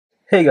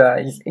Hey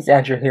guys, it's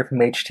Andrew here from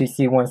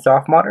HTC One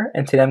softModder,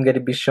 and today I'm going to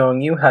be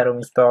showing you how to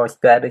install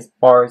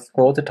Statusbar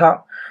Scroll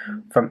To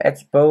from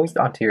Xposed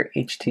onto your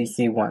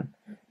HTC One.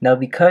 Now,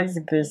 because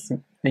this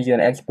is an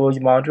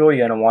Xposed module,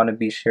 you're going to want to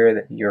be sure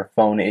that your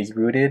phone is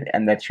rooted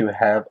and that you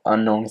have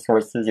unknown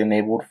sources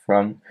enabled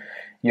from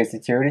your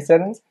security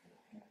settings.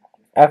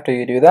 After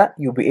you do that,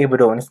 you'll be able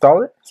to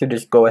install it. So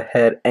just go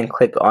ahead and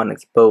click on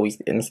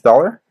Xposed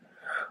Installer,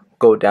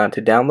 go down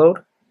to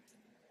Download,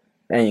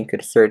 and you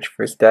could search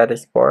for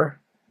Statusbar.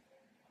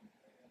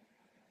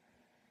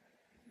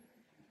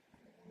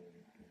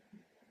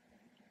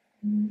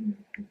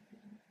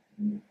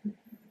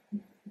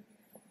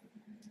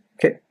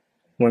 Okay,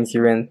 once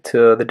you're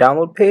into the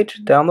download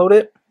page, download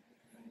it.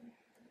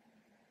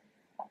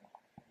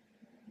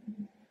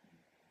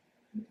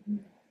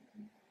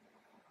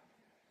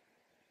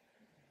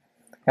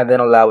 And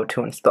then allow it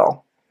to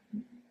install.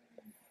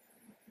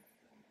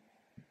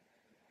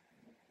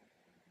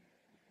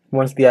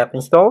 Once the app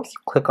installs,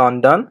 click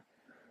on Done.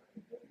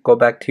 Go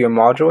back to your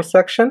module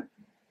section.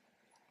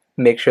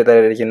 Make sure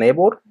that it is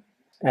enabled.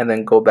 And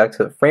then go back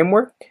to the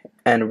framework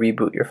and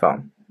reboot your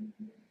phone.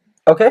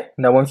 Okay,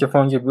 now once your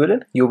phone's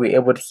rebooted, you'll be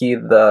able to see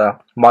the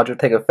module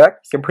take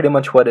effect. So pretty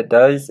much what it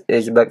does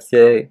is, let's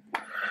say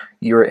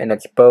you're in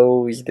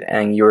Xposed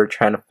and you're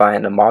trying to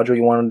find a module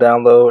you want to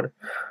download,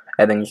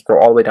 and then you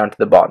scroll all the way down to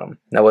the bottom.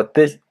 Now with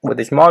this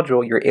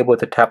module, you're able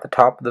to tap the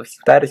top of the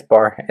status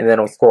bar, and then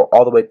it'll scroll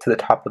all the way to the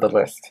top of the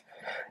list.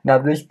 Now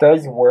this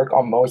does work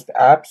on most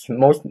apps.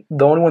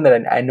 The only one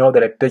that I know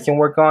that it doesn't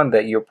work on,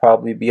 that you'll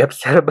probably be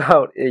upset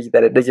about, is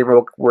that it doesn't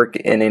work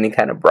in any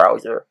kind of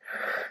browser.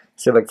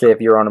 So let's say if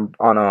you're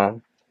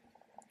on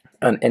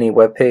any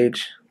web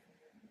page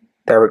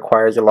that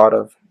requires a lot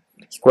of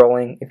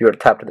scrolling, if you were to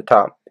tap to the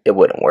top, it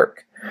wouldn't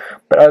work.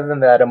 But other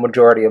than that, a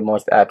majority of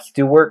most apps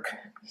do work.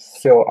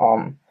 So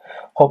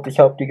hope this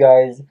helped you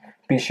guys.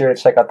 Be sure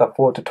to check out the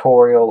full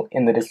tutorial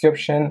in the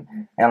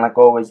description, and like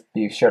always,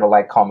 be sure to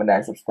like, comment,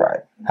 and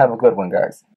subscribe. Have a good one, guys.